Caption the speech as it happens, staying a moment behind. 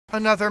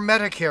Another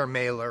Medicare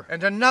mailer,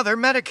 and another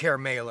Medicare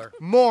mailer.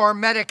 More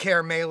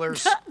Medicare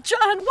mailers.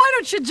 John, why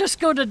don't you just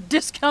go to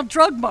Discount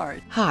Drug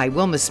Mart? Hi,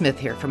 Wilma Smith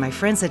here for my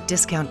friends at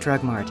Discount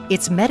Drug Mart.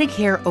 It's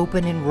Medicare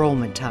open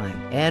enrollment time,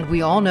 and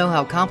we all know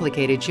how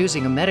complicated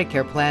choosing a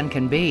Medicare plan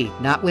can be.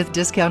 Not with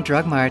Discount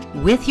Drug Mart.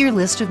 With your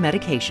list of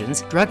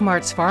medications, Drug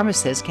Mart's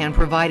pharmacist can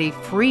provide a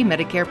free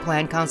Medicare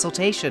plan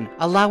consultation,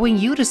 allowing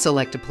you to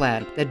select a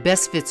plan that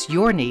best fits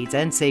your needs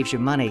and saves you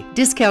money.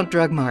 Discount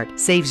Drug Mart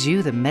saves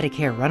you the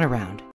Medicare runaround.